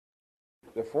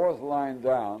the fourth line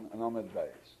down, an Amud Beis.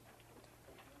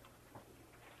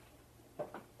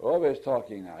 Rav is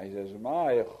talking now. He says,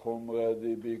 "My chumra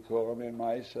di bikurim in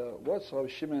Maisa." What's Rav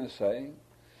Shimon saying?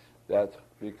 That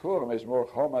bikurim is more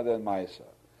choma than Maisa,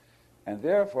 and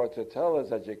therefore to tell us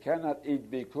that you cannot eat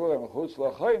bikurim chutz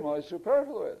l'chayma is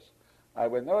superfluous. I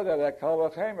would know that at kal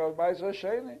v'chayma Maisa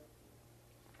Sheni.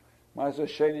 Maisa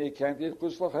Sheni you can't eat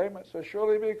chutz l'chayma, so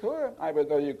surely bikurim I would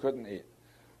know you couldn't eat.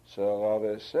 So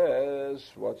Rav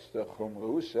says, what's the chumra?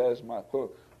 Who says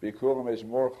bikurim is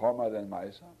more choma than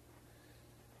Maisa?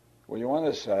 Well, you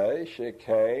want to say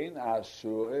shekein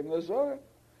asurim lezorim,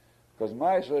 because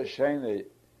Maisa Sheni,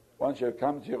 once you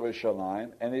come to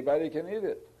Yerushalayim, anybody can eat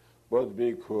it. But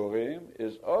bikurim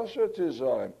is also to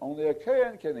zorim. Only a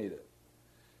kohen can eat it.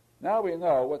 Now we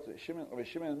know what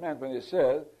Shimon meant when he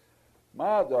said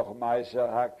Madoch Maisa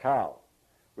Hakal,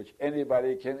 which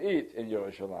anybody can eat in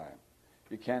Yerushalayim.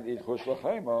 You can't eat chutz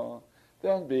l'chayma.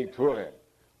 Then bikurim,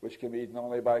 which can be eaten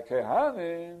only by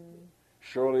kohanim.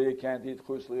 Surely you can't eat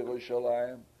chutz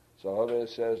l'Yerushalayim. So Rav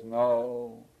says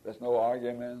no. There's no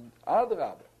argument.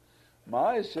 Adrab.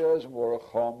 Maisa is more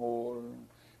chamur.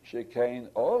 Shekein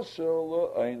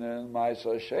also le'einen.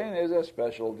 Maisa shein is a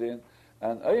special din.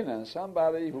 And einen,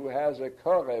 somebody who has a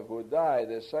korev who died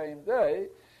the same day,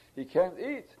 he can't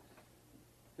eat.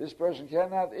 This person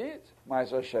cannot eat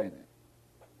Maisa Sheni.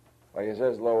 Like he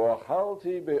says, Lo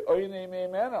achalti be'oini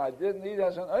mimena. I didn't eat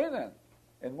as an einen.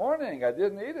 In mourning, I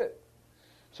didn't eat it.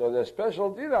 So the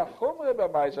special dina chumre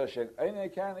b'Maisa Sheni, einen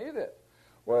can't eat it.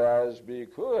 Whereas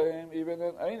bikurim, even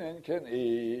an einen can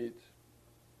eat.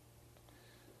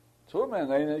 Tumen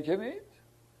einen can eat.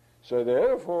 So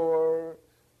therefore,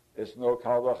 it's no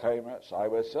kal v'chayma. So I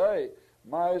would say,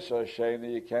 Maisa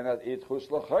Sheni, you cannot eat chutz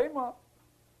l'chayma,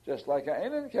 just like an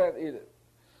einen can't eat it.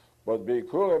 But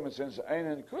bikurim, since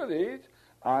einen could eat,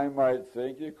 I might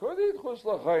think you could eat chutz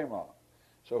l'chayma.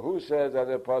 So who says that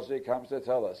the pasuk comes to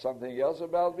tell us something else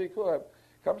about bikurim?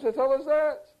 Comes to tell us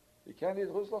that you can't eat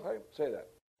chutz l'chayma. Say that.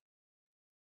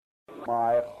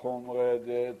 My chumre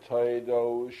de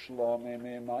toido shlomi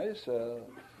mimaisa.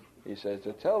 He says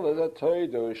to tell us that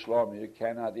toido shlomi you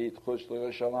cannot eat chutz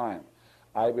l'Yerushalayim.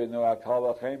 I would know a kal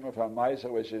v'chayma from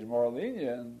Maisa, which is more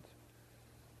lenient.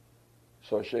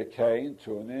 So shekein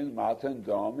tunin matan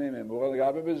domim imur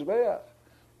l'gabe mizbeach.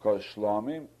 Because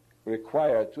shlomim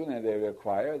require tunin, they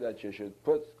require that you should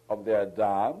put of their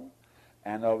dam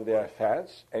and of their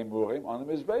fats emurim on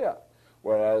the mizbeach.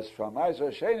 Whereas from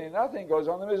Maisa Sheni, nothing goes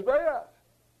on the mizbeach.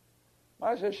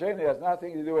 Maisa Sheni has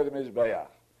nothing to do with the mizbeach.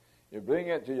 You bring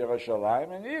it to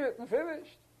Yerushalayim and eat it and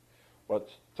finished. But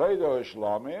toido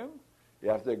shlomim, you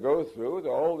have to go through the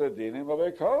old dinim of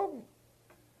a korban,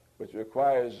 which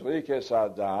requires rikes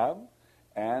adam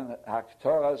and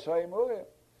haktoras haimurim.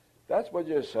 That's what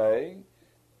you're saying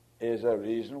is a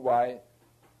reason why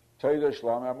toido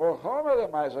shlomim are more chomer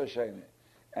than Maisa Sheni.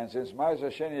 And since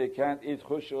Maisa Sheni you can't eat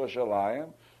chutz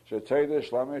Yerushalayim, so toido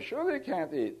shlomim surely you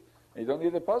can't eat. You don't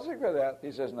need the pasuk for that.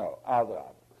 He says no.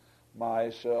 Adrab.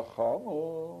 Maisa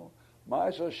chomer.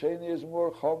 Maisa Sheni is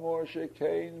more chomor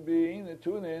shekein bein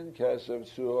tunin kesev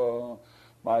tzura.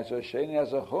 Maisa Sheni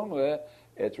has a chumre.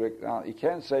 Now you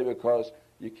can't say because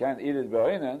you can't eat it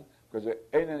be'einen, because the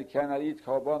einen cannot eat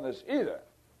karbonis either.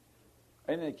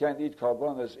 Einen can't eat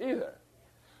karbonis either.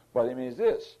 But it means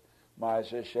this: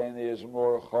 Maisa Sheni is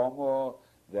more chomor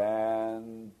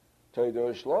than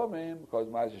toido shlomim, because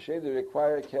Maisa Sheni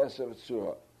require kesev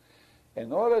tzura.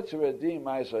 In order to redeem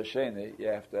Maisa Sheni, you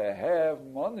have to have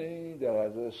money that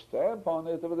has a stamp on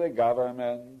it of the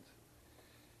government.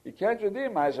 You can't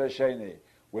redeem Maisa Sheni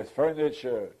with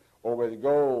furniture or with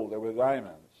gold or with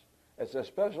diamonds. It's a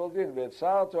special thing. With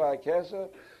Tzal to HaKesef,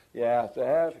 you have to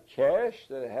have cash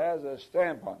that has a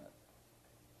stamp on it.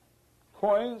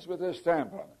 Coins with a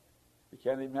stamp on it. You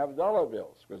can't even have dollar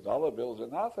bills, because dollar bills are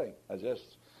nothing. They're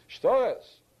just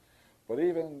shtoros. But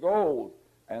even gold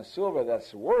and silver,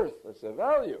 that's worth, that's the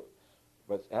value,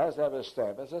 but it has to have a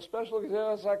stamp. It's a special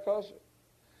Gzeras HaKosef.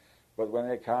 But when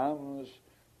it comes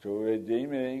to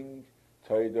redeeming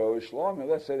toido shlomi,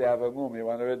 let's say they have a mum, you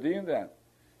want to redeem them.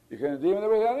 You can redeem them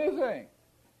with anything.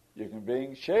 You can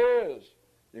bring chairs,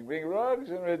 you can bring rugs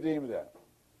and redeem them.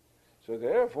 So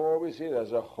therefore we see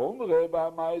there's a chumre by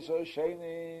Maisa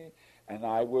Sheni, and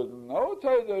I wouldn't know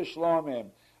toido shlomim.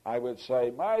 I would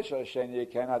say, Maisa Sheni, you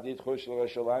cannot eat chutz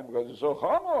l'Yerushalayim because it's so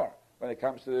chamor when it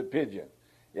comes to the pigeon.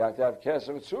 You have to have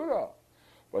kesev tzura.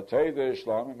 But toido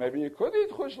shlomim, maybe you could eat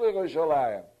chutz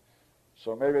l'Yerushalayim.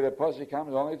 So maybe the pasuk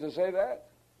comes only to say that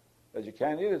you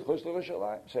can't eat it chutz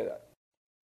l'Yerushalayim. Say that.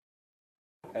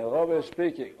 And Rav is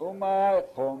speaking, Umay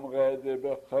chumre de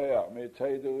b'chayah mi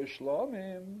toido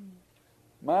shlomim.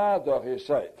 Ma doch you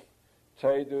say,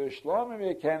 Teidu Shlomim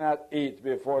you cannot eat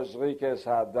before Zrikes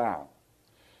Hadam.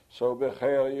 So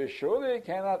Becher you surely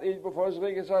cannot eat before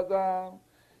Zrikes Hadam.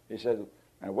 He said,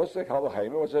 and what's the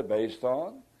Kalachayim? What's it based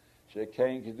on?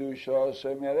 Shekain Kedusha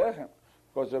Semerechem.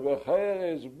 Because the Becher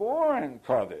is born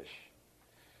Kodesh.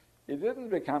 He didn't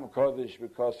become Kodesh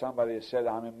because somebody said,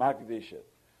 I'm in Makdish it.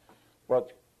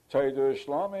 But Teidu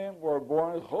Shlomim were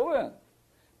born Chulin.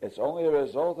 It's only a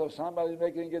result of somebody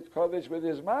making it Kodesh with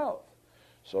his mouth.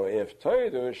 So if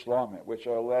Teidu Shlomim, which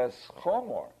are less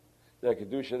Chomor, their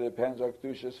Kedusha depends on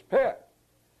Kedusha's pet,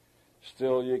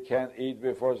 still you can't eat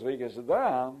before Zrikas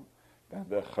Dam, then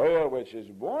the Chayah, which is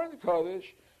born Kodesh,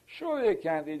 surely you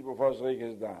can't eat before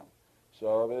Zrikas Dam.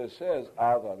 So it says,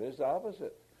 Adav is the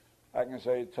opposite. I can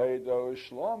say, Teidu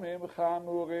Shlomim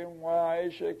Chamurim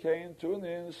Shekein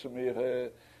Tunin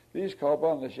Smicha. These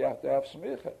korbanos, you have to have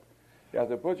smicha. You have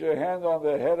to put your hand on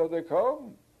the head of the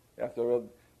korban. You have to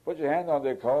put your hand on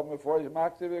the korban before you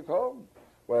maktiv the korban.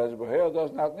 Whereas Becher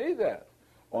does not need that.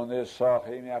 On this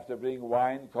sachim, you have to bring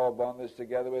wine korbanos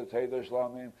together with Teidu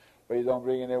Shlomim, but you don't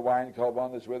bring any wine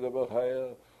korbanos with the Becher.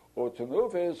 Or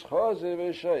Tanuf is chazi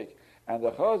v'sheik. And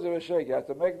the chazi v'sheik, you have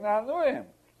to make nanuim.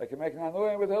 Like you make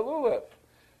nanuim with a lulav.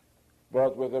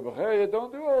 But with the Becher, you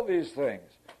don't do all these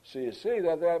things. So you see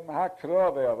that the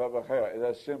hakrove of a Becher is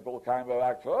a simple kind of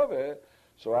hakrove.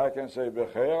 So I can say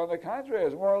Becher, on the contrary,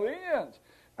 is more lenient.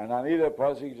 And I need a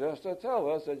pasuk just to tell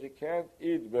us that you can't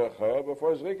eat Becher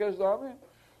before Zrikas Damim.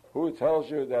 Who tells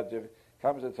you that if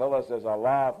comes to tell us there's a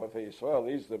law for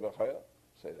Yisrael eats the Becher?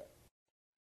 Say that.